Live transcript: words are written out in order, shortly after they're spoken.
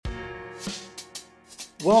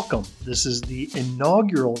Welcome. This is the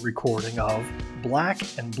inaugural recording of Black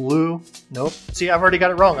and Blue. Nope. See, I've already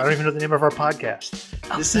got it wrong. I don't even know the name of our podcast.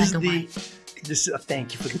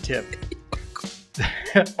 Thank you for the tip.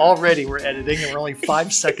 Already we're editing and we're only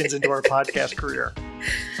 5 seconds into our podcast career.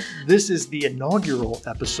 This is the inaugural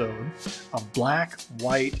episode of Black,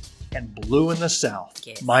 White, and Blue in the South.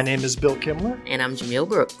 Yes. My name is Bill Kimler. And I'm Jamil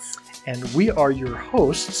Brooks. And we are your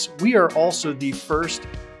hosts. We are also the first...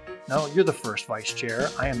 No, you're the first vice chair.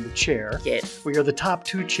 I am the chair. Yes. We are the top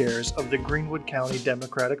two chairs of the Greenwood County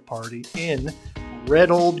Democratic Party in red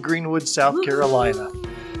old Greenwood, South Carolina.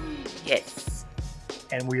 Yes.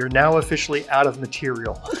 And we are now officially out of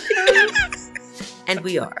material. And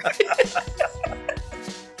we are.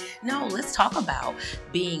 No, let's talk about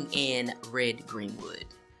being in red Greenwood.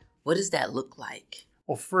 What does that look like?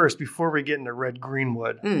 Well, first, before we get into red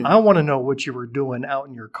Greenwood, I want to know what you were doing out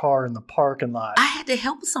in your car in the parking lot. I had to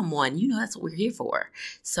help someone. You know, that's what we're here for.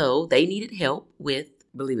 So they needed help with,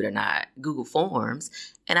 believe it or not, Google Forms.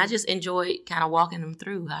 And I just enjoyed kind of walking them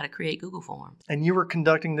through how to create Google Forms. And you were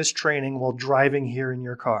conducting this training while driving here in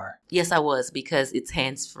your car. Yes, I was, because it's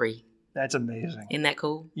hands-free. That's amazing. Isn't that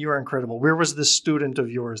cool? You are incredible. Where was this student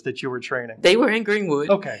of yours that you were training? They were in Greenwood.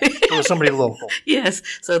 Okay. It was somebody local. Yes.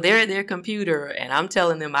 So they're at their computer, and I'm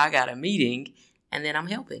telling them I got a meeting, and then I'm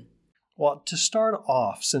helping. Well, to start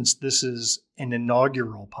off, since this is an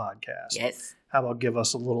inaugural podcast, yes, how about give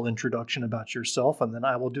us a little introduction about yourself, and then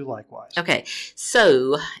I will do likewise. Okay.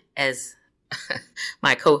 So, as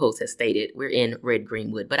my co-host has stated, we're in red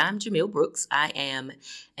Greenwood, but I'm Jamil Brooks. I am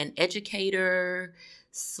an educator /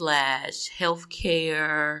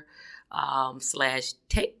 healthcare /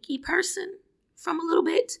 techie person from a little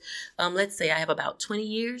bit. Let's say I have about 20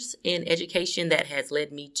 years in education that has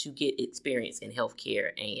led me to get experience in healthcare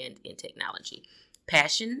and in technology.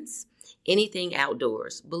 Passions, anything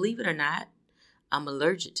outdoors. Believe it or not, I'm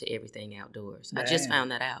allergic to everything outdoors. Man. I just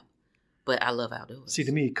found that out. But I love outdoors. See,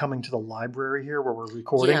 to me, coming to the library here where we're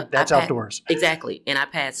recording, Yeah, that's outdoors. Exactly. And I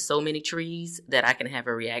pass so many trees that I can have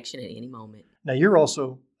a reaction at any moment. Now, you're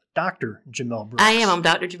also Dr. Jamil Brooks. I am. I'm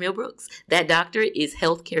Dr. Jamil Brooks. That doctor is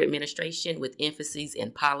healthcare administration with emphasis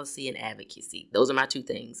in policy and advocacy. Those are my two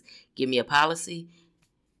things. Give me a policy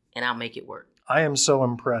and I'll make it work. I am so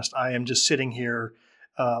impressed. I am just sitting here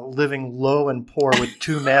living low and poor with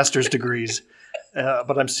 2 master's degrees.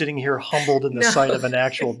 But I'm sitting here humbled in the sight of an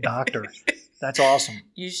actual doctor. That's awesome.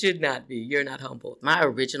 You should not be. You're not humbled. My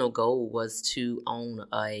original goal was to own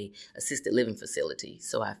a assisted living facility.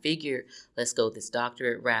 So I figured, let's go this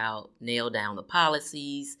doctorate route, nail down the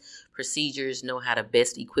policies, procedures, know how to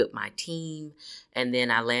best equip my team. And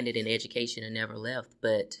then I landed in education and never left.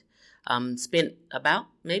 But spent about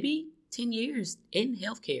maybe 10 years in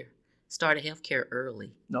healthcare. Started healthcare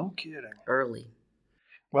early. No kidding. Early.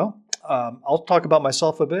 Well, I'll talk about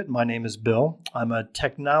myself a bit. My name is Bill. I'm a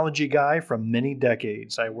technology guy from many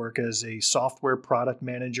decades. I work as a software product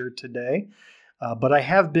manager today, but I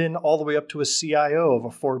have been all the way up to a CIO of a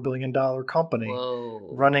 $4 billion company. Whoa.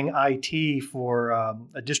 Running IT for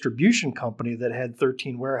a distribution company that had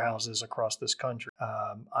 13 warehouses across this country.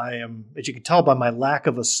 I am, as you can tell by my lack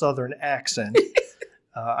of a Southern accent,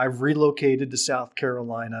 I've relocated to South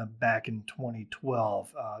Carolina back in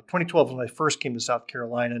 2012. 2012 when I first came to South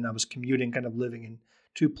Carolina, and I was commuting, kind of living in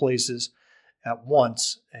 2 places at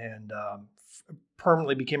once, and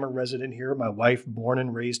permanently became a resident here. My wife, born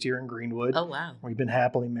and raised here in Greenwood. Oh, wow. We've been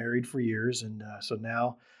happily married for years, and so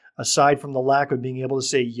now, aside from the lack of being able to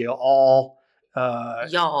say y'all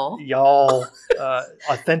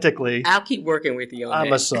authentically, I'll keep working with you on I'm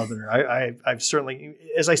that. a Southerner. I've certainly,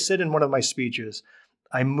 as I said in one of my speeches,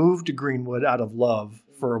 I moved to Greenwood out of love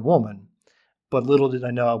for a woman, but little did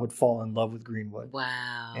I know I would fall in love with Greenwood.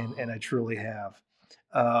 Wow. And I truly have.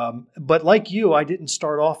 But like you, I didn't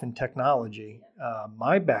start off in technology.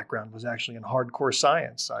 My background was actually in hardcore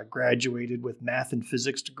science. I graduated with math and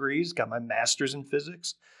physics degrees, got my master's in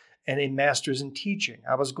physics, and a master's in teaching.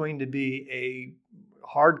 I was going to be a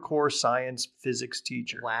hardcore science physics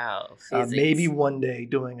teacher. Wow. Physics. Maybe one day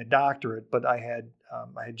doing a doctorate, but I had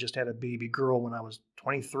just had a baby girl when I was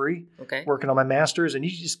 23, working on my master's, and you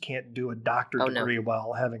just can't do a doctorate degree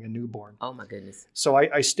while having a newborn. Oh, my goodness. So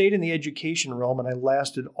I stayed in the education realm, and I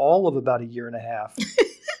lasted all of about a year and a half.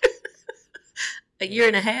 A year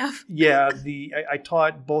and a half? Yeah. I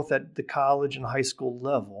taught both at the college and high school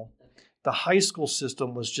level. The high school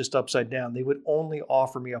system was just upside down. They would only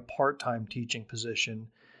offer me a part-time teaching position.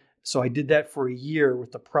 So I did that for a year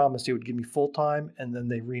with the promise they would give me full-time, and then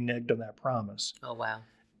they reneged on that promise. Oh, wow.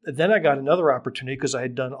 Then I got another opportunity because I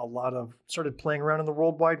had done started playing around in the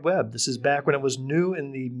World Wide Web. This is back when it was new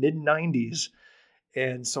in the mid-90s.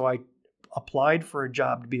 And so I applied for a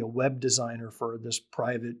job to be a web designer for this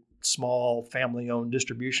private, small, family-owned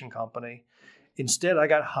distribution company. Instead, I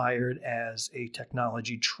got hired as a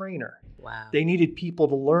technology trainer. Wow. They needed people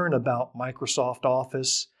to learn about Microsoft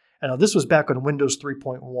Office. And this was back on Windows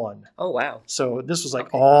 3.1. Oh, wow. So this was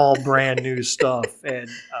like all brand new stuff. And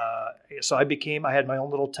so I had my own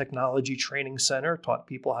little technology training center, taught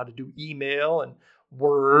people how to do email and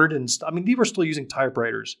Word and stuff. I mean, we were still using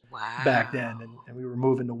typewriters back then, and we were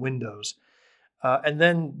moving to Windows. And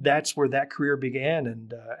then that's where that career began.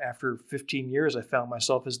 And after 15 years, I found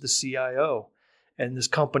myself as the CIO. And this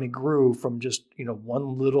company grew from just,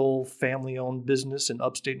 one little family-owned business in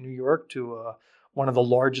upstate New York to one of the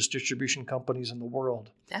largest distribution companies in the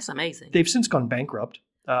world. That's amazing. They've since gone bankrupt.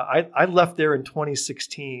 I left there in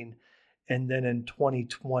 2016, and then in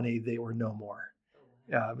 2020, they were no more.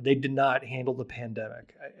 They did not handle the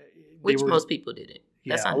pandemic. Most people didn't.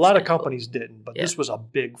 Yeah, a lot of companies didn't, but this was a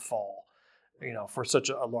big fall, for such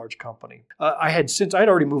a large company. I'd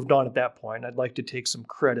already moved on at that point. I'd like to take some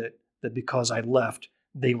credit that because I left,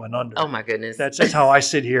 they went under. Oh my goodness. That's how I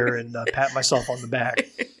sit here and pat myself on the back.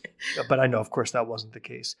 But I know, of course, that wasn't the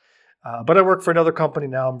case. But I work for another company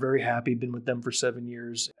now. I'm very happy. Been with them for 7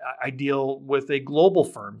 years. I deal with a global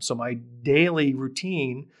firm. So my daily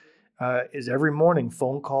routine is every morning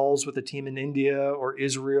phone calls with a team in India or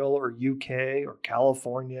Israel or UK or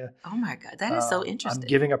California. Oh my God, that is so interesting. I'm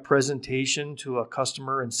giving a presentation to a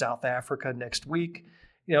customer in South Africa next week.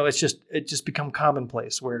 It's just become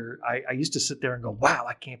commonplace where I used to sit there and go, wow,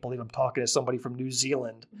 I can't believe I'm talking to somebody from New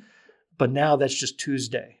Zealand. But now that's just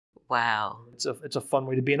Tuesday. Wow. It's a fun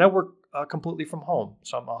way to be. And I work completely from home.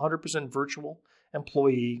 So I'm a 100% virtual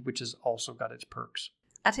employee, which has also got its perks.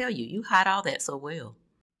 I tell you, you hide all that so well.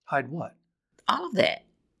 Hide what? All of that.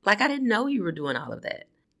 Like, I didn't know you were doing all of that.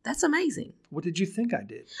 That's amazing. What did you think I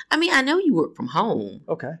did? I mean, I know you work from home.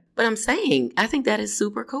 Okay. But I'm saying, I think that is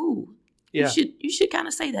super cool. Yeah. You should kind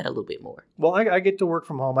of say that a little bit more. Well, I get to work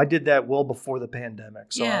from home. I did that well before the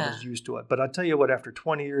pandemic, so Yeah. I was used to it. But I'll tell you what, after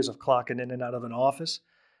 20 years of clocking in and out of an office,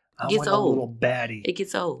 I Gets went old. a little batty. It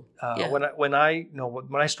gets old. Yeah. When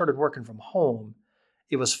I started working from home,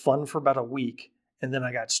 it was fun for about a week, and then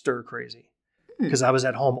I got stir crazy because I was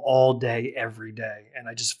at home all day, every day, and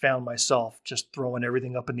I just found myself just throwing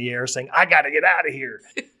everything up in the air, saying, "I got to get out of here."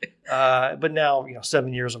 But now,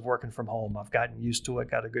 7 years of working from home, I've gotten used to it,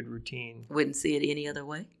 got a good routine. Wouldn't see it any other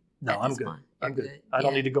way. No, I'm good. I'm good. I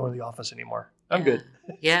don't need to go into the office anymore. I'm good.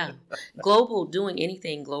 Yeah. Doing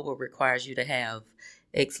anything global requires you to have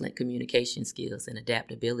excellent communication skills and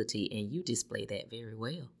adaptability, and you display that very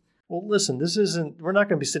well. Well, listen, we're not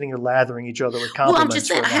going to be sitting here lathering each other with compliments. Well, I'm just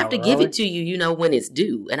saying, I have to give it to you, when it's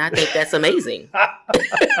due. And I think that's amazing.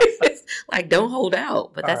 Like, don't hold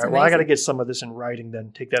out. But that's amazing. Well, I got to get some of this in writing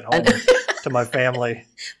then, take that home to my family.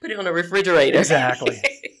 Put it on the refrigerator. Exactly.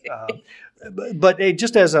 But hey,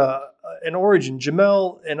 just as an origin,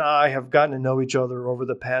 Jamel and I have gotten to know each other over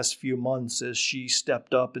the past few months as she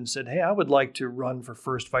stepped up and said, "Hey, I would like to run for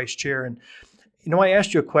first vice chair." And I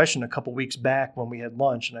asked you a question a couple weeks back when we had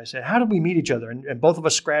lunch, and I said, "How did we meet each other?" And both of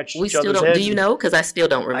us scratched each other's heads. Do you know? Because I still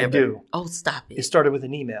don't remember. I do. Oh, stop it. It started with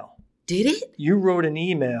an email. Did it? You wrote an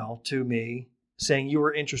email to me saying you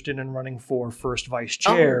were interested in running for first vice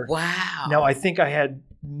chair. Oh, wow. Now, I think I had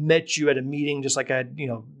met you at a meeting just like I had,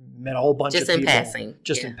 met a whole bunch of people.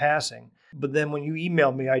 Just in passing. But then when you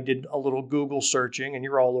emailed me, I did a little Google searching, and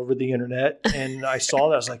you're all over the internet, and I saw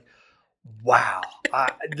that. I was like, wow,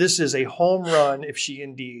 this is a home run if she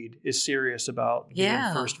indeed is serious about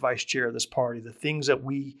being first vice chair of this party, the things that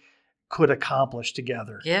we could accomplish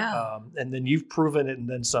together. Yeah. And then you've proven it and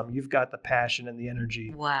then some. You've got the passion and the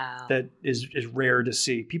energy that is rare to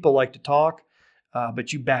see. People like to talk,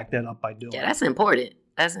 but you back that up by doing it. Yeah, that's important.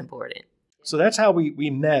 That's important. So that's how we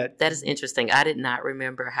met. That is interesting. I did not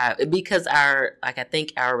remember how, because I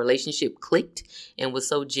think our relationship clicked and was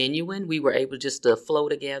so genuine. We were able just to flow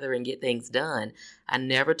together and get things done. I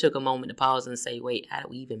never took a moment to pause and say, wait, how did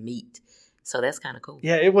we even meet? So that's kind of cool.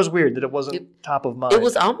 Yeah, it was weird that it wasn't top of mind. It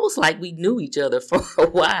was almost like we knew each other for a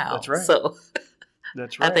while. That's right. So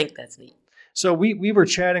that's right. I think that's neat. So we were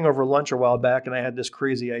chatting over lunch a while back, and I had this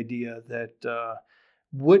crazy idea that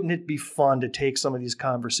wouldn't it be fun to take some of these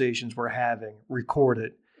conversations we're having, record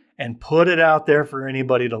it, and put it out there for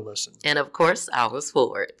anybody to listen? And of course, I was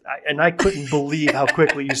for it. I couldn't believe how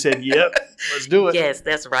quickly you said, yep, let's do it. Yes,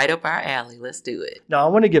 that's right up our alley. Let's do it. Now, I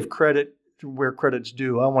want to give credit where credit's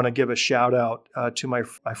due. I want to give a shout out to my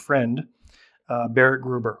friend, Barrett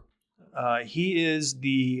Gruber. He is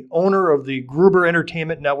the owner of the Gruber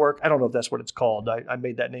Entertainment Network. I don't know if that's what it's called. I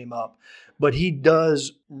made that name up. But he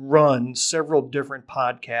does run several different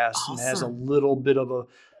podcasts and has a little bit of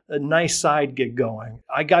a nice side gig going.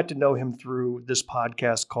 I got to know him through this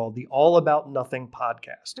podcast called the All About Nothing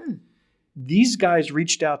podcast. These guys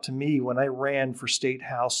reached out to me when I ran for State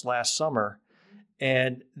House last summer,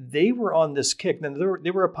 and they were on this kick. Then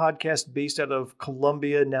they were a podcast based out of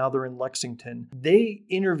Columbia. Now they're in Lexington. They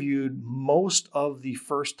interviewed most of the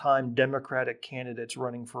first-time Democratic candidates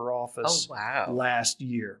running for office last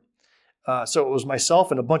year. So it was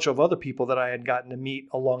myself and a bunch of other people that I had gotten to meet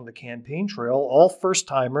along the campaign trail, all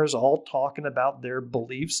first-timers, all talking about their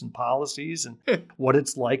beliefs and policies and what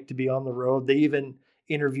it's like to be on the road. They even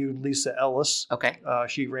interviewed Lisa Ellis. Okay.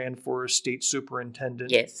 She ran for state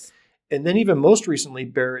superintendent. Yes. And then even most recently,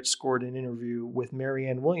 Barrett scored an interview with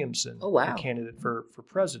Marianne Williamson, a candidate for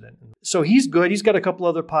president. So he's good. He's got a couple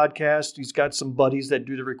other podcasts. He's got some buddies that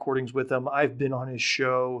do the recordings with him. I've been on his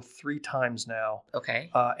show 3 times now. Okay.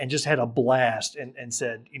 And just had a blast and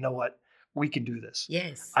said, you know what? We can do this.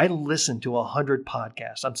 Yes. I listen to 100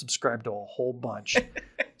 podcasts. I'm subscribed to a whole bunch.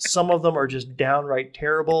 Some of them are just downright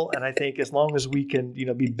terrible. And I think as long as we can,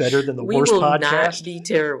 be better than the worst podcast. We will not be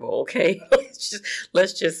terrible, okay?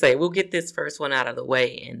 Let's just say we'll get this first one out of the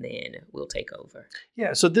way and then we'll take over.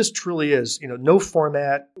 Yeah, so this truly is, no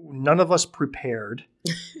format, none of us prepared.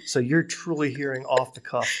 So you're truly hearing off the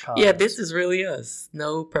cuff comments. Yeah, this is really us.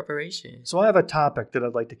 No preparation. So I have a topic that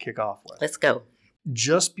I'd like to kick off with. Let's go.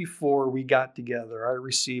 Just before we got together, I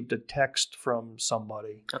received a text from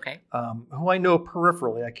somebody, who I know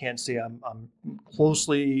peripherally. I can't say I'm close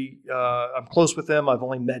with him. I've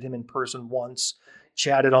only met him in person once,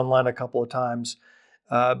 chatted online a couple of times.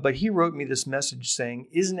 But he wrote me this message saying,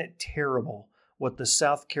 "Isn't it terrible what the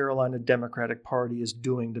South Carolina Democratic Party is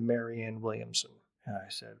doing to Marianne Williamson?" And I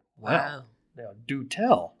said, "Wow, do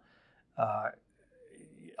tell."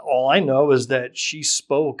 All I know is that she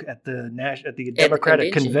spoke at the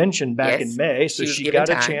Democratic convention back in May, so she got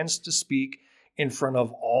a chance to speak in front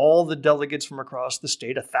of all the delegates from across the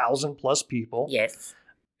state, 1,000 plus people. Yes.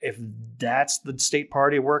 If that's the state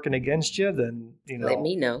party working against you, then let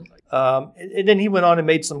me know. And then he went on and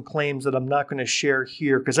made some claims that I'm not going to share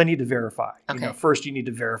here because I need to verify. Okay. First, you need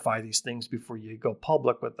to verify these things before you go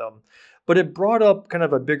public with them. But it brought up kind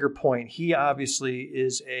of a bigger point. He obviously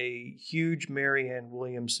is a huge Marianne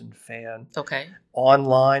Williamson fan. Okay.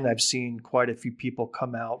 Online, I've seen quite a few people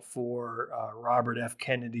come out for Robert F.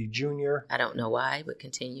 Kennedy Jr. I don't know why, but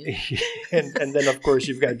continue. and then, of course,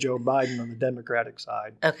 you've got Joe Biden on the Democratic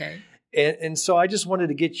side. Okay. And so I just wanted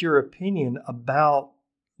to get your opinion about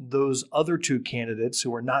those other 2 candidates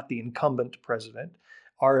who are not the incumbent president,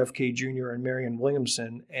 RFK Jr. and Marianne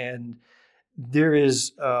Williamson. And there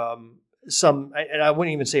is some, and I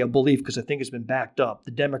wouldn't even say a belief because I think it's been backed up.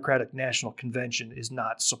 The Democratic National Convention is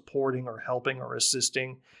not supporting or helping or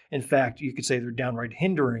assisting. In fact, you could say they're downright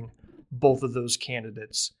hindering both of those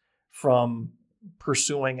candidates from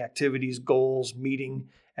pursuing activities, goals, meeting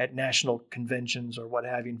at national conventions or what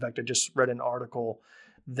have you. In fact, I just read an article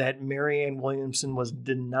that Marianne Williamson was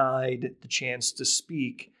denied the chance to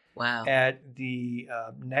speak at the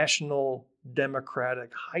National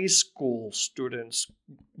Democratic High School Students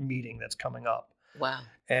meeting that's coming up. Wow.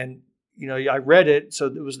 And, I read it. So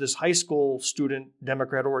there was this high school student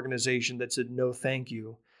Democrat organization that said, no, thank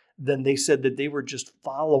you. Then they said that they were just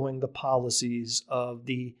following the policies of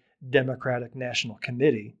the Democratic National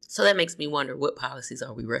Committee. So that makes me wonder, what policies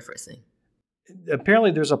are we referencing?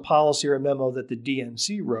 Apparently there's a policy or a memo that the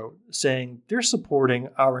DNC wrote saying they're supporting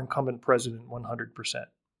our incumbent president 100%.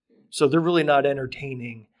 So they're really not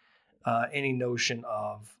entertaining any notion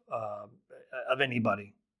of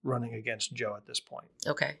anybody running against Joe at this point.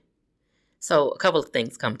 Okay. So a couple of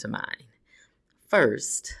things come to mind.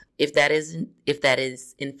 First, if that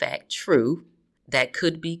is in fact true, that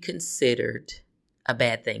could be considered a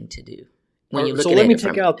bad thing to do. When you look at it, let me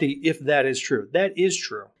take out the if that is true. That is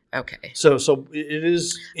true. Okay. So it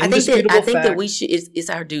is indisputable fact. I think that we should. It's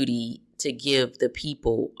our duty to give the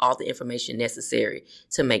people all the information necessary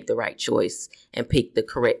to make the right choice and pick the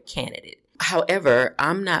correct candidate. However,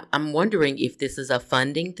 I'm wondering if this is a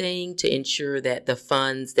funding thing to ensure that the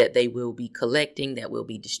funds that they will be collecting, that will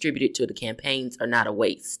be distributed to the campaigns, are not a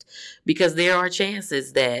waste. Because there are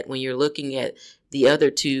chances that when you're looking at the other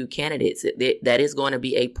 2 candidates, that is going to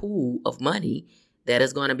be a pool of money that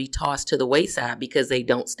is going to be tossed to the wayside because they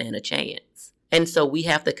don't stand a chance. And so we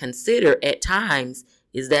have to consider at times,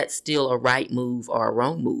 is that still a right move or a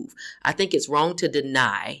wrong move? I think it's wrong to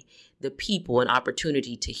deny the people an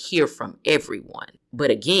opportunity to hear from everyone. But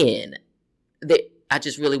again, I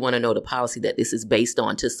just really want to know the policy that this is based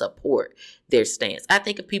on to support their stance. I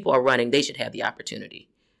think if people are running, they should have the opportunity.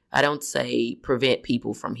 I don't say prevent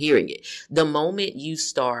people from hearing it. The moment you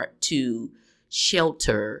start to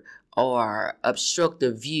shelter or obstruct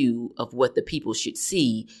the view of what the people should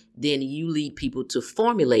see, then you lead people to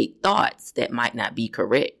formulate thoughts that might not be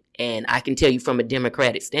correct. And I can tell you from a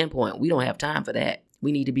Democratic standpoint, we don't have time for that.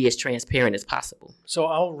 We need to be as transparent as possible. So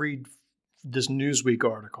I'll read this Newsweek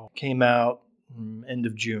article. Came out end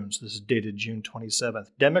of June. So this is dated June 27th.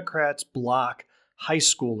 Democrats block high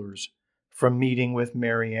schoolers from meeting with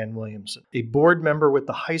Marianne Williamson. A board member with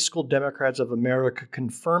the High School Democrats of America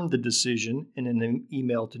confirmed the decision in an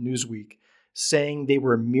email to Newsweek, saying they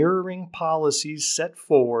were mirroring policies set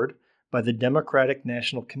forward by the Democratic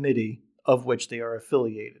National Committee, of which they are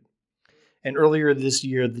affiliated. And earlier this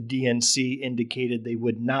year, the DNC indicated they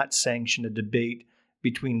would not sanction a debate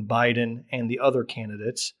between Biden and the other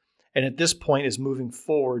candidates, and at this point is moving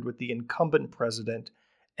forward with the incumbent president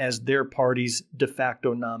as their party's de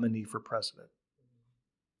facto nominee for president.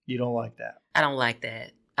 You don't like that? I don't like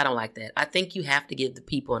that. I think you have to give the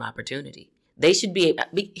people an opportunity. They should be.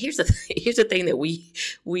 Here's the thing that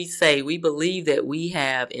we say. We believe that we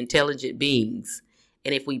have intelligent beings.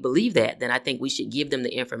 And if we believe that, then I think we should give them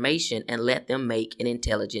the information and let them make an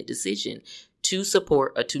intelligent decision to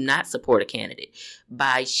support or to not support a candidate.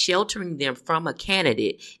 By sheltering them from a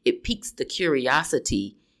candidate, it piques the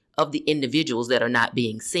curiosity of the individuals that are not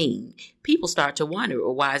being seen. People start to wonder,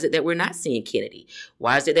 well, why is it that we're not seeing Kennedy?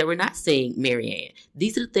 Why is it that we're not seeing Marianne?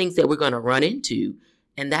 These are the things that we're going to run into,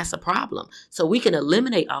 and that's a problem. So we can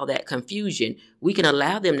eliminate all that confusion. We can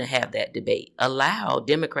allow them to have that debate, allow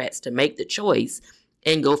Democrats to make the choice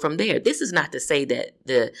and go from there. This is not to say that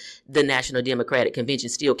the National Democratic Convention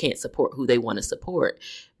still can't support who they want to support,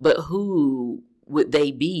 but who would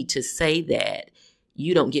they be to say that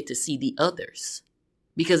you don't get to see the others?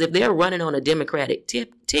 Because if they're running on a Democratic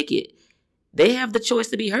ticket, they have the choice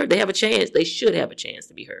to be heard. They have a chance. They should have a chance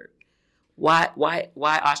to be heard. Why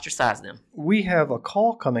ostracize them? We have a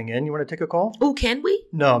call coming in. You want to take a call? Oh, can we?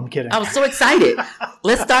 No, I'm kidding. I was so excited.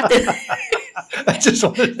 Let's start this. I just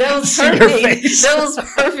wanted that to was see your perfect. face. That was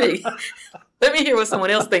perfect. Let me hear what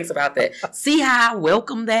someone else thinks about that. See how I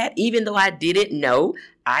welcome that? Even though I didn't know,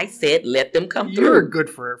 I said let them come through. You're good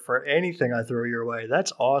for anything I throw your way.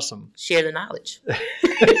 That's awesome. Share the knowledge.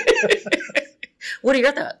 What are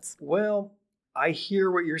your thoughts? Well, I hear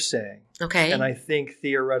what you're saying. Okay. And I think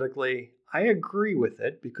theoretically, I agree with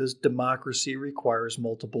it because democracy requires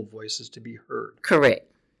multiple voices to be heard. Correct.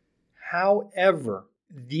 However,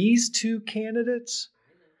 these two candidates,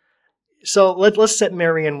 so let's set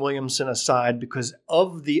Marianne Williamson aside because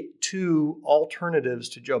of the two alternatives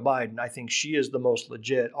to Joe Biden, I think she is the most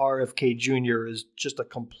legit. RFK Jr. is just a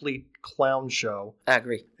complete clown show. I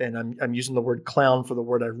agree. And I'm using the word clown for the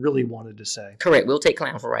word I really wanted to say. Correct. We'll take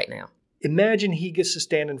clown for right now. Imagine he gets to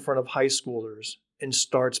stand in front of high schoolers and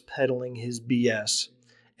starts peddling his BS.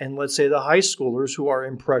 And let's say the high schoolers who are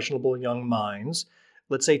impressionable young minds,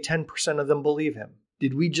 let's say 10% of them believe him.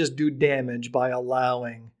 Did we just do damage by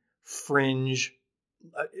allowing fringe,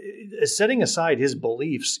 setting aside his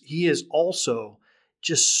beliefs, he is also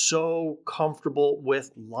just so comfortable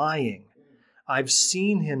with lying. I've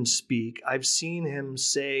seen him speak. I've seen him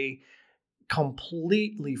say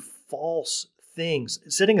completely false things,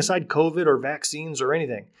 setting aside COVID or vaccines or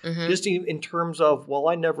anything, just in terms of, well,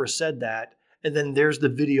 I never said that. And then there's the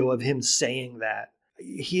video of him saying that.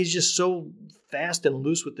 He's just so fast and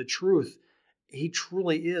loose with the truth. He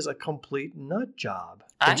truly is a complete nut job.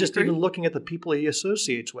 And just even looking at the people he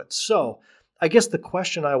associates with. So I guess the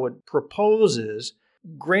question I would propose is,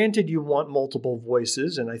 granted you want multiple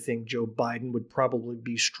voices, and I think Joe Biden would probably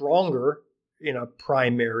be stronger in a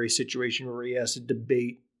primary situation where he has to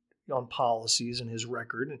debate on policies and his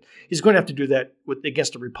record. And he's going to have to do that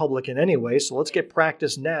against a Republican anyway. So let's get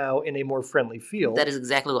practice now in a more friendly field. That is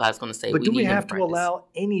exactly what I was going to say. But do we have to allow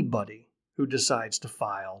anybody who decides to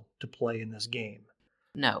file to play in this game?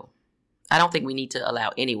 No. I don't think we need to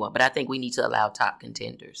allow anyone, but I think we need to allow top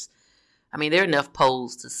contenders. I mean, there are enough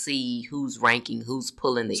polls to see who's ranking, who's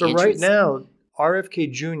pulling the interest. So right now, RFK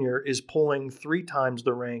Jr. is pulling 3 times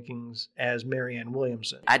the rankings as Marianne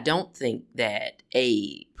Williamson. I don't think that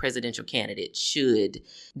a presidential candidate should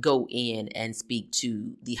go in and speak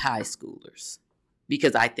to the high schoolers,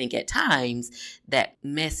 because I think at times that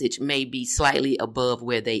message may be slightly above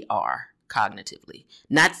where they are cognitively.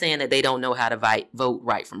 Not saying that they don't know how to vote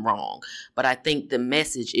right from wrong, but I think the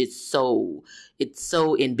message is so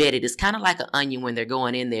embedded. It's kind of like an onion when they're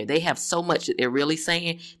going in there. They have so much that they're really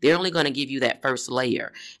saying. They're only going to give you that first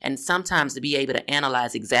layer. And sometimes to be able to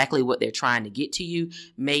analyze exactly what they're trying to get to you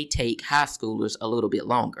may take high schoolers a little bit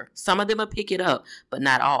longer. Some of them will pick it up, but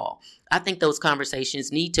not all. I think those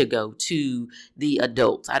conversations need to go to the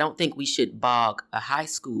adults. I don't think we should bog a high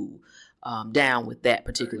school down with that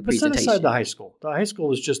particular But set presentation. aside the high school. The high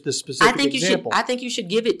school is just this specific example. I think you should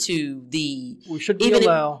give it to the. We should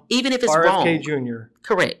allow even if it's wrong. RFK Jr.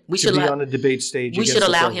 Correct. We should be on a debate stage. We should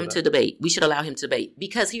allow him to debate. We should allow him to debate,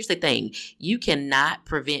 because here's the thing: you cannot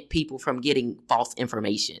prevent people from getting false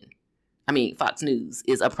information. I mean, Fox News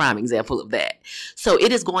is a prime example of that. So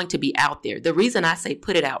it is going to be out there. The reason I say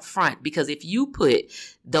put it out front, because if you put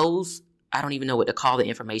those, I don't even know what to call the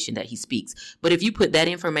information that he speaks, but if you put that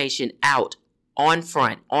information out on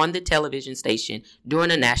front on the television station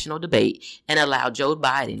during a national debate and allow Joe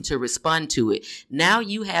Biden to respond to it, now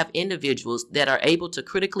you have individuals that are able to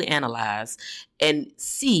critically analyze and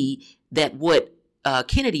see that what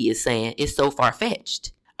Kennedy is saying is so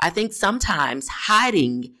far-fetched. I think sometimes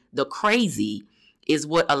hiding the crazy is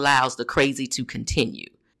what allows the crazy to continue.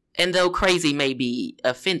 And though crazy may be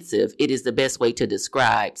offensive, it is the best way to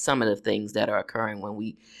describe some of the things that are occurring when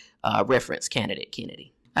we reference candidate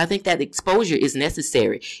Kennedy. I think that exposure is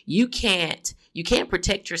necessary. You can't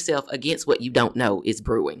protect yourself against what you don't know is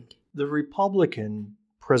brewing. The Republican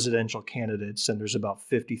presidential candidates, and there's about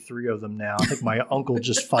 53 of them now. I think my uncle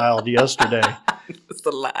just filed yesterday. It's a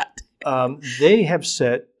lot. They have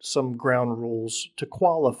set some ground rules to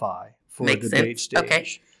qualify for a debate stage. Okay.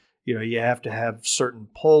 You know, you have to have certain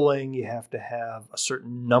polling. You have to have a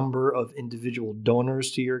certain number of individual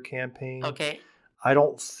donors to your campaign. Okay. I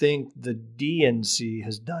don't think the DNC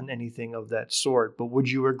has done anything of that sort, but would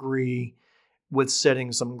you agree with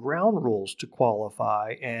setting some ground rules to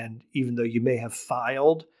qualify? And even though you may have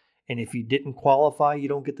filed, and if you didn't qualify, you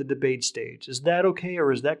don't get the debate stage. Is that okay,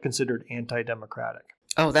 or is that considered anti-democratic?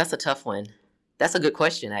 Oh, that's a tough one. That's a good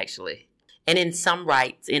question, actually. And in some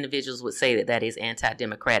rights, individuals would say that that is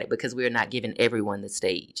anti-democratic because we are not giving everyone the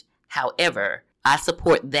stage. However, I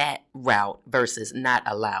support that route versus not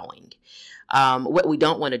allowing. What we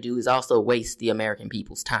don't want to do is also waste the American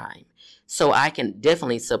people's time. So I can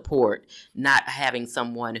definitely support not having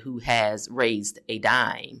someone who has raised a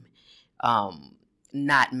dime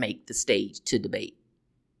not make the stage to debate.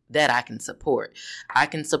 That I can support. I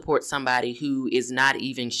can support somebody who is not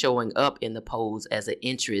even showing up in the polls as an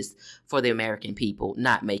interest for the American people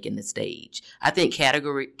not making the stage. I think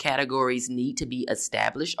categories need to be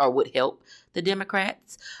established, or would help the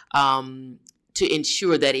Democrats to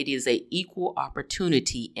ensure that it is an equal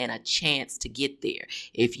opportunity and a chance to get there.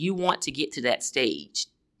 If you want to get to that stage,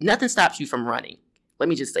 nothing stops you from running. Let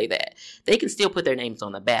me just say that. They can still put their names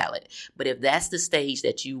on the ballot. But if that's the stage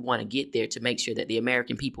that you want to get there to make sure that the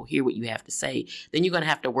American people hear what you have to say, then you're going to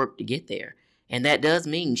have to work to get there. And that does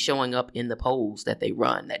mean showing up in the polls that they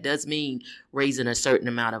run. That does mean raising a certain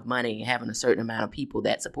amount of money and having a certain amount of people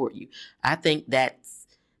that support you. I think that's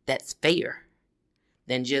fair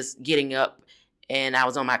than just getting up. And I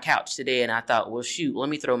was on my couch today and I thought, well, shoot, let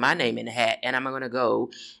me throw my name in the hat and I'm going to go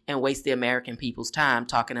and waste the American people's time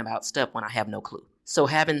talking about stuff when I have no clue. So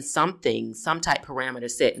having some type parameter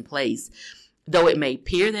set in place, though it may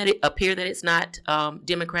appear that it's not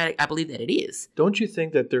democratic, I believe that it is. Don't you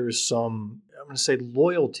think that there is some, I'm going to say,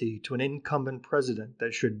 loyalty to an incumbent president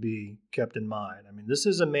that should be kept in mind? I mean, this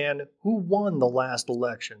is a man who won the last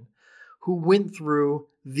election, who went through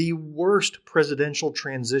the worst presidential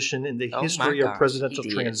transition in the history of presidential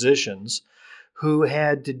transitions, who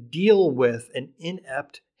had to deal with an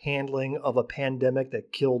inept handling of a pandemic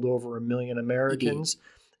that killed over 1 million Americans.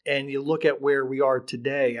 And you look at where we are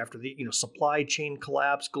today after the supply chain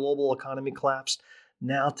collapse, global economy collapse.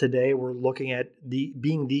 Now today we're looking at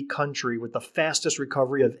being the country with the fastest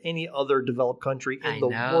recovery of any other developed country in the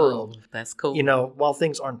world. That's cool. While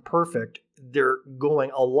things aren't perfect, they're going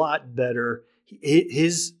a lot better.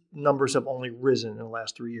 His numbers have only risen in the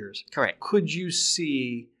last 3 years. Correct. Could you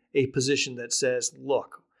see a position that says,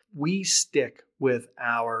 look, we stick with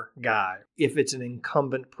our guy if it's an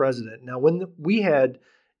incumbent president? Now, when we had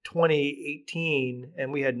 2018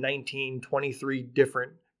 and we had 23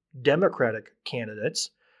 different Democratic candidates,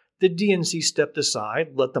 the DNC stepped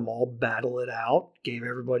aside, let them all battle it out, gave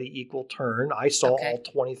everybody equal turn. I saw all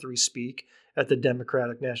 23 speak at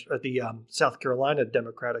the South Carolina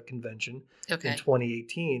Democratic Convention in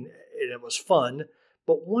 2018, and it was fun.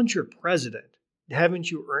 But once you're president,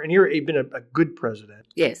 haven't you earned, and you've been a good president.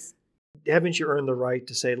 Yes. Haven't you earned the right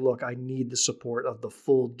to say, look, I need the support of the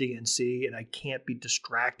full DNC and I can't be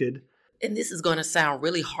distracted? And this is going to sound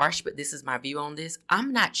really harsh, but this is my view on this.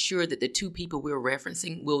 I'm not sure that the two people we're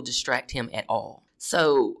referencing will distract him at all.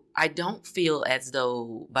 So I don't feel as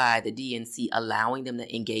though by the DNC allowing them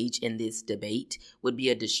to engage in this debate would be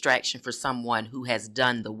a distraction for someone who has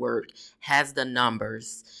done the work, has the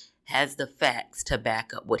numbers, has the facts to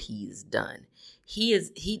back up what he has done.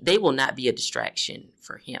 They will not be a distraction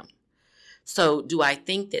for him. So do I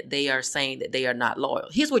think that they are saying that they are not loyal?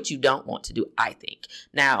 Here's what you don't want to do, I think.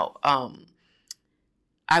 Now,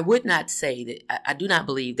 I would not say that, I do not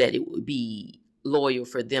believe that it would be loyal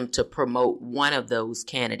for them to promote one of those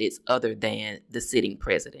candidates other than the sitting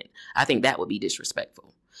president. I think that would be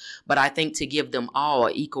disrespectful. But I think to give them all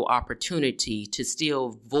equal opportunity to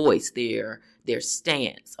still voice their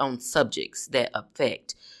stance on subjects that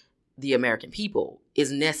affect the American people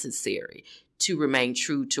is necessary to remain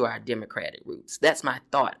true to our democratic roots. That's my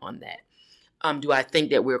thought on that. Do I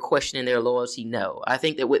think that we're questioning their loyalty? No. I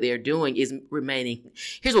think that what they're doing is remaining.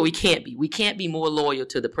 Here's what we can't be. We can't be more loyal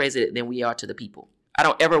to the president than we are to the people. I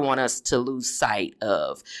don't ever want us to lose sight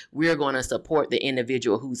of we're going to support the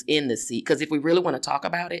individual who's in the seat. Because if we really want to talk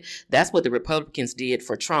about it, that's what the Republicans did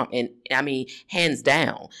for Trump. And I mean, hands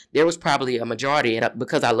down, there was probably a majority, and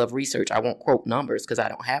because I love research, I won't quote numbers because I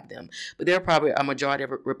don't have them. But there are probably a majority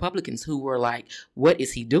of Republicans who were like, what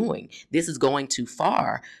is he doing? This is going too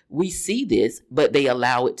far. We see this, but they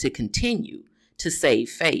allow it to continue to save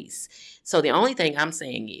face. So the only thing I'm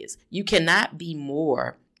saying is you cannot be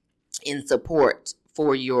more in support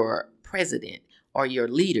for your president or your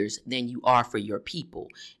leaders than you are for your people.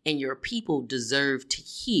 And your people deserve to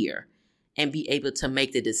hear and be able to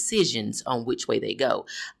make the decisions on which way they go.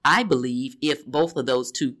 I believe if both of those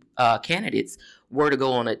two candidates were to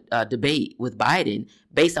go on a debate with Biden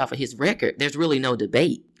based off of his record, there's really no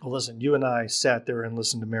debate. Well, listen, you and I sat there and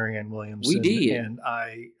listened to Marianne Williamson. We did. And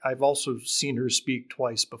I've also seen her speak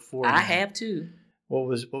twice before. I have too. What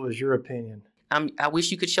was your opinion? I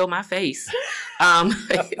wish you could show my face.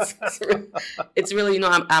 It's really,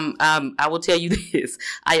 I will tell you this.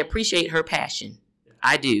 I appreciate her passion.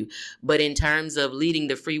 I do. But in terms of leading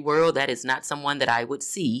the free world, that is not someone that I would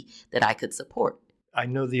see that I could support. I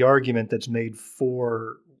know the argument that's made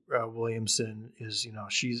for Williamson is,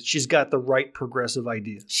 she's got the right progressive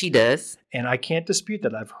ideas. She does. And I can't dispute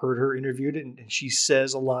that. I've heard her interviewed, and she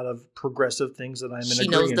says a lot of progressive things that I'm in agreement with. She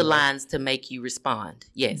knows the lines to make you respond.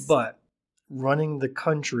 Yes. But running the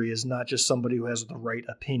country is not just somebody who has the right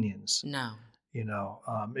opinions. No.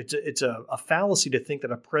 It's a fallacy to think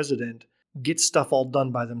that a president gets stuff all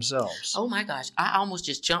done by themselves. Oh my gosh. I almost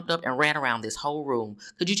just jumped up and ran around this whole room.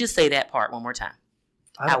 Could you just say that part one more time?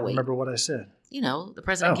 I don't remember what I said. The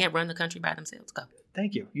president can't run the country by themselves. Go.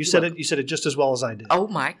 Thank you. You said it just as well as I did. Oh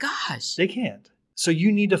my gosh. They can't. So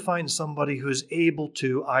you need to find somebody who's able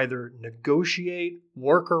to either negotiate,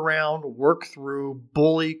 work around, work through,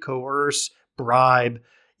 bully, coerce, bribe.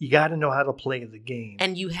 You got to know how to play the game.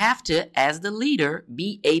 And you have to, as the leader,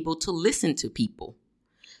 be able to listen to people.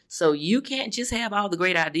 So you can't just have all the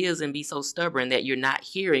great ideas and be so stubborn that you're not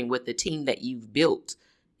hearing what the team that you've built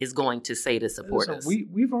is going to say to support us.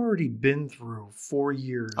 We've already been through 4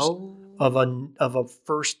 years of a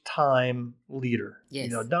first time leader.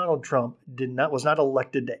 Yes. Donald Trump was not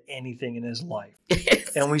elected to anything in his life.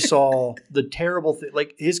 Yes. And we saw the terrible thing,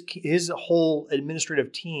 like his whole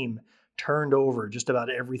administrative team turned over just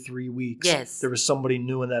about every 3 weeks. Yes. There was somebody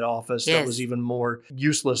new in that office that was even more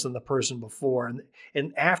useless than the person before.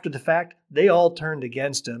 And after the fact, they all turned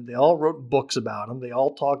against him. They all wrote books about him. They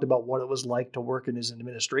all talked about what it was like to work in his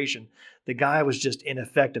administration. The guy was just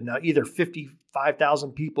ineffective. Now, either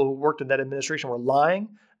 55,000 people who worked in that administration were lying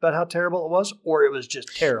about how terrible it was, or it was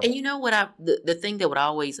just terrible. And you know what? The thing that would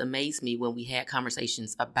always amaze me when we had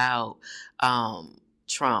conversations about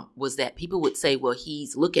Trump was that people would say, well,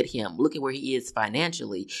 look at him, look at where he is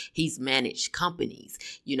financially. He's managed companies.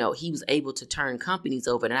 He was able to turn companies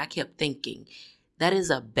over. And I kept thinking, that is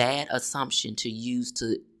a bad assumption to use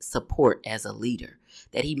to support as a leader,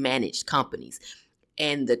 that he managed companies.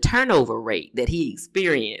 And the turnover rate that he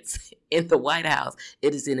experienced in the White House,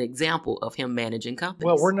 it is an example of him managing companies.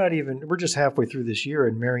 Well, we're just halfway through this year,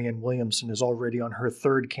 and Marianne Williamson is already on her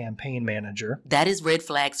third campaign manager. That is red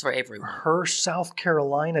flags for everyone. Her South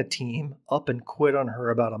Carolina team up and quit on her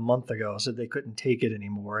about a month ago, said they couldn't take it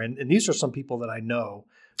anymore. And these are some people that I know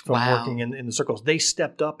from working in the circles. They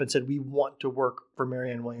stepped up and said, we want to work for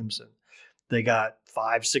Marianne Williamson. They got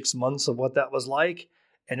 5-6 months of what that was like,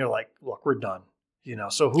 and they're like, look, we're done.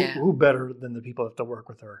 So who better than the people that have to work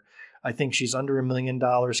with her? I think she's under $1 million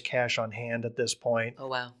cash on hand at this point. Oh,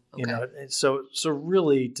 wow. Okay. So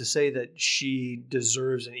really to say that she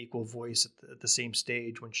deserves an equal voice at the same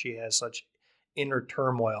stage when she has such inner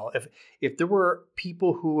turmoil. If there were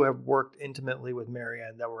people who have worked intimately with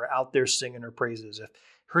Marianne that were out there singing her praises, if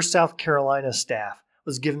her South Carolina staff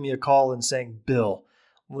was giving me a call and saying, Bill,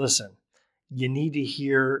 listen, you need to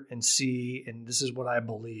hear and see, and this is what I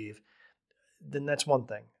believe, then that's one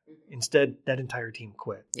thing. Instead, that entire team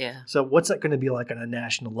quit. Yeah. So what's that going to be like on a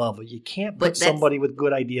national level? You can't put somebody with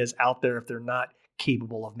good ideas out there if they're not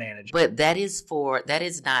capable of managing. But that is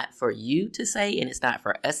not for you to say, and it's not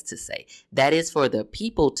for us to say. That is for the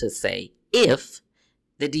people to say if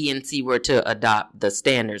the DNC were to adopt the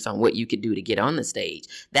standards on what you could do to get on the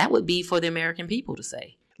stage. That would be for the American people to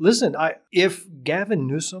say. Listen, if Gavin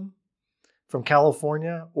Newsom from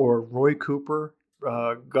California or Roy Cooper,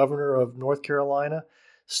 governor of North Carolina,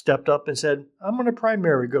 stepped up and said, I'm going to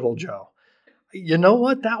primary good old Joe. You know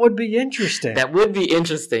what? That would be interesting. That would be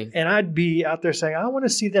interesting. And I'd be out there saying, I want to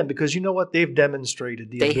see them because you know what? They've demonstrated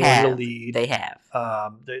the ability to lead. They have.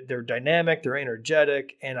 They're dynamic. They're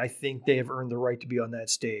energetic. And I think they have earned the right to be on that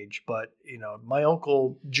stage. But, my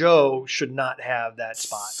Uncle Joe should not have that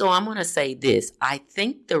spot. So I'm going to say this. I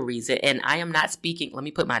think the reason, and I am not speaking, let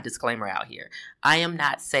me put my disclaimer out here. I am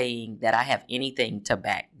not saying that I have anything to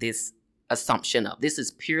back this assumption up. This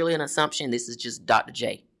is purely an assumption. This is just Dr.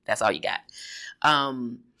 J. That's all you got.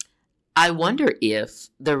 I wonder if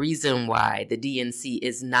the reason why the DNC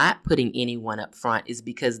is not putting anyone up front is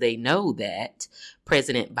because they know that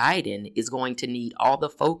President Biden is going to need all the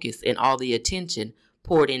focus and all the attention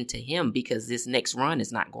poured into him because this next run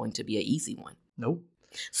is not going to be an easy one. Nope.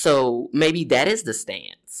 So maybe that is the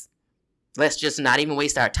stance. Let's just not even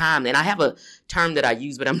waste our time. And I have a term that I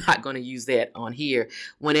use, but I'm not going to use that on here.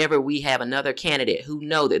 Whenever we have another candidate who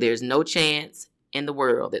know that there's no chance in the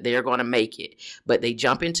world that they're going to make it, but they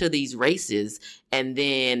jump into these races and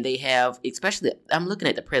then they have, especially I'm looking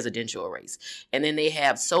at the presidential race, and then they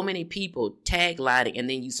have so many people taglining and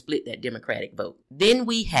then you split that Democratic vote. Then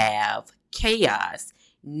we have chaos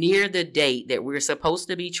near the date that we're supposed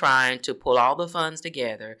to be trying to pull all the funds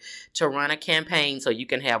together to run a campaign so you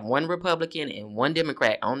can have one Republican and one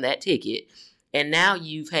Democrat on that ticket. And now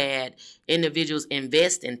you've had individuals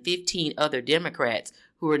invest in 15 other Democrats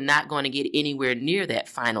who are not going to get anywhere near that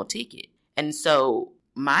final ticket. And so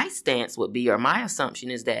my stance would be, or my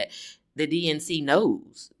assumption is that the DNC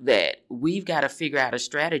knows that we've got to figure out a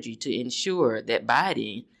strategy to ensure that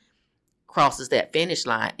Biden crosses that finish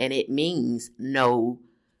line. And it means no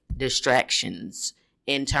distractions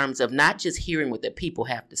in terms of not just hearing what the people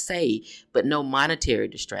have to say, but no monetary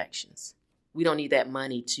distractions. We don't need that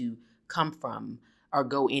money to come from or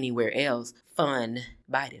go anywhere else. Fund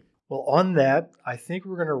Biden. Well, on that, I think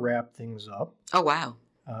we're going to wrap things up. Oh, wow.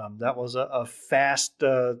 That was a fast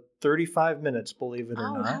 35 minutes, believe it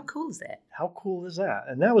or not. How cool is that? How cool is that?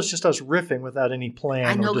 And that was just us riffing without any plan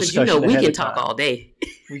I know, or because discussion we ahead can of talk time. all day.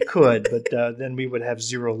 We could, but then we would have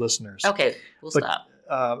zero listeners. Okay, we'll stop.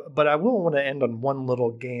 But I will want to end on one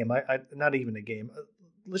little game. Not even a game.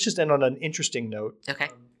 Let's just end on an interesting note. Okay.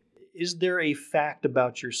 Is there a fact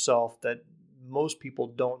about yourself that most people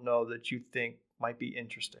don't know that you think might be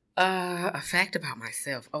interesting? A fact about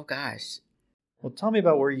myself. Oh, gosh. Well, tell me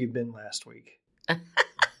about where you've been last week.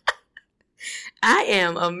 I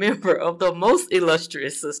am a member of the most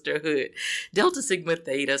illustrious sisterhood, Delta Sigma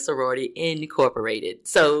Theta Sorority Incorporated.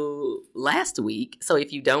 So last week, so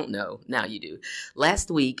if you don't know, now you do. Last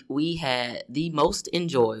week, we had the most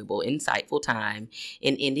enjoyable, insightful time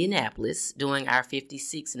in Indianapolis doing our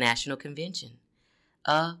 56th National Convention.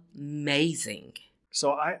 Amazing.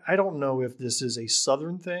 So I don't know if this is a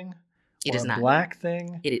Southern thing. It is not. Black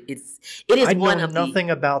thing. It is I one know of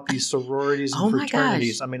nothing about these sororities and Oh my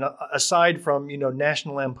fraternities. gosh. I mean, aside from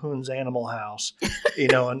National Lampoon's Animal House,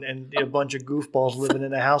 and a bunch of goofballs living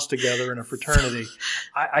in a house together in a fraternity.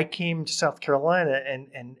 I came to South Carolina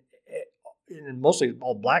and mostly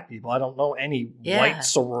all black people. I don't know any white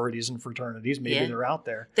sororities and fraternities. Maybe they're out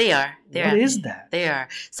there. They are. What is that? They are.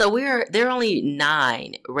 So there are only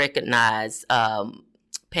 9 recognized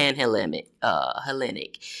Pan-Hellenic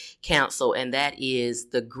Council, and that is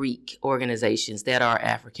the Greek organizations that are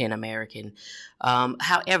African American.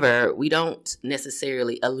 However, we don't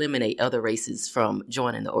necessarily eliminate other races from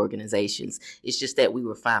joining the organizations. It's just that we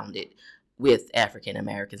were founded with African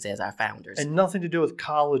Americans as our founders. And nothing to do with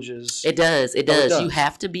colleges. It does. It does. You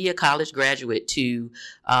have to be a college graduate to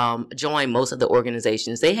join most of the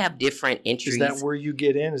organizations. They have different entries. Is that where you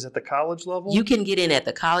get in? Is that the college level? You can get in at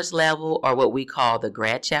the college level or what we call the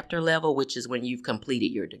grad chapter level, which is when you've completed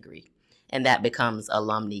your degree. And that becomes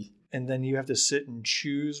alumni. And then you have to sit and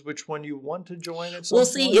choose which one you want to join at some Well,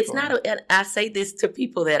 point? see, it's not. I say this to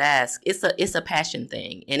people that ask. It's a passion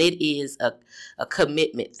thing, and it is a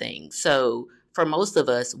commitment thing. So for most of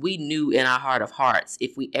us, we knew in our heart of hearts,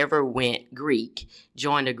 if we ever went Greek,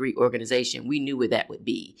 joined a Greek organization, we knew what that would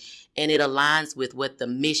be. And it aligns with what the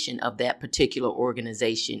mission of that particular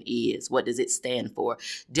organization is. What does it stand for?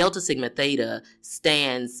 Delta Sigma Theta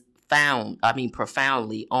stands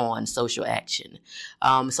profoundly on social action.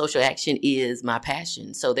 Social action is my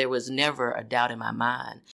passion. So there was never a doubt in my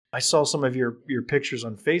mind I saw some of your pictures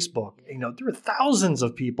on Facebook. There were thousands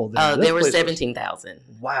of people there. There were 17,000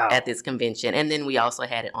 wow. at this convention. And then we also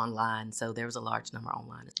had it online. So there was a large number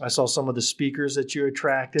online. I saw some of the speakers that you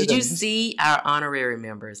attracted. Did you see our honorary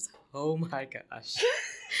members? Oh, my gosh.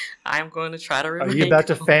 I'm going to try to remember. Are you about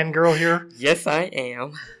to fangirl here? Yes, I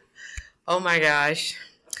am. Oh, my gosh.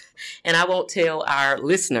 And I won't tell our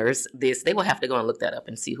listeners this. They will have to go and look that up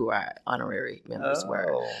and see who our honorary members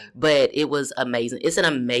were. But it was amazing. It's an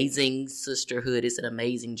amazing sisterhood. It's an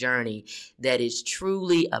amazing journey that is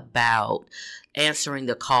truly about answering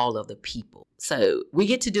the call of the people. So we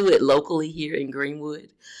get to do it locally here in Greenwood.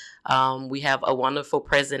 We have a wonderful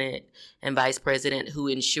president and vice president who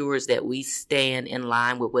ensures that we stand in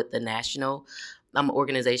line with what the national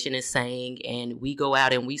organization is saying. And we go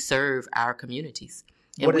out and we serve our communities.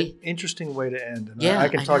 What an interesting way to end. And yeah, I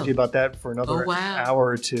can talk to you about that for another hour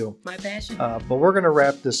or two. My passion. But we're going to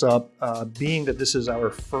wrap this up. Being that this is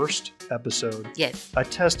our first episode, yes, a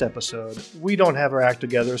test episode, we don't have our act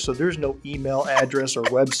together, so there's no email address or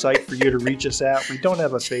website for you to reach us at. We don't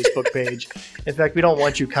have a Facebook page. In fact, we don't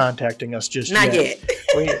want you contacting us just Not yet.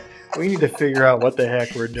 We need to figure out what the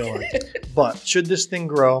heck we're doing. But should this thing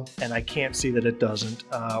grow, and I can't see that it doesn't,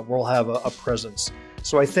 we'll have a presence.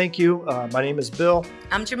 So I thank you. My name is Bill.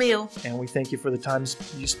 I'm Jamil. And we thank you for the time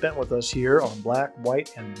you spent with us here on Black,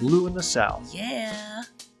 White, and Blue in the South. Yeah.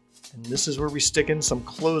 And this is where we stick in some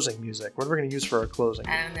closing music. What are we going to use for our closing?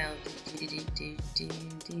 I don't know.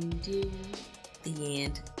 The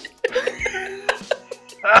end.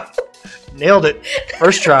 Nailed it.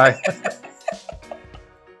 First try.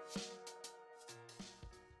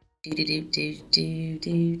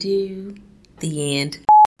 The end.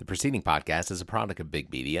 The preceding podcast is a product of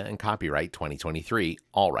Big Media and copyright 2023,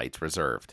 all rights reserved.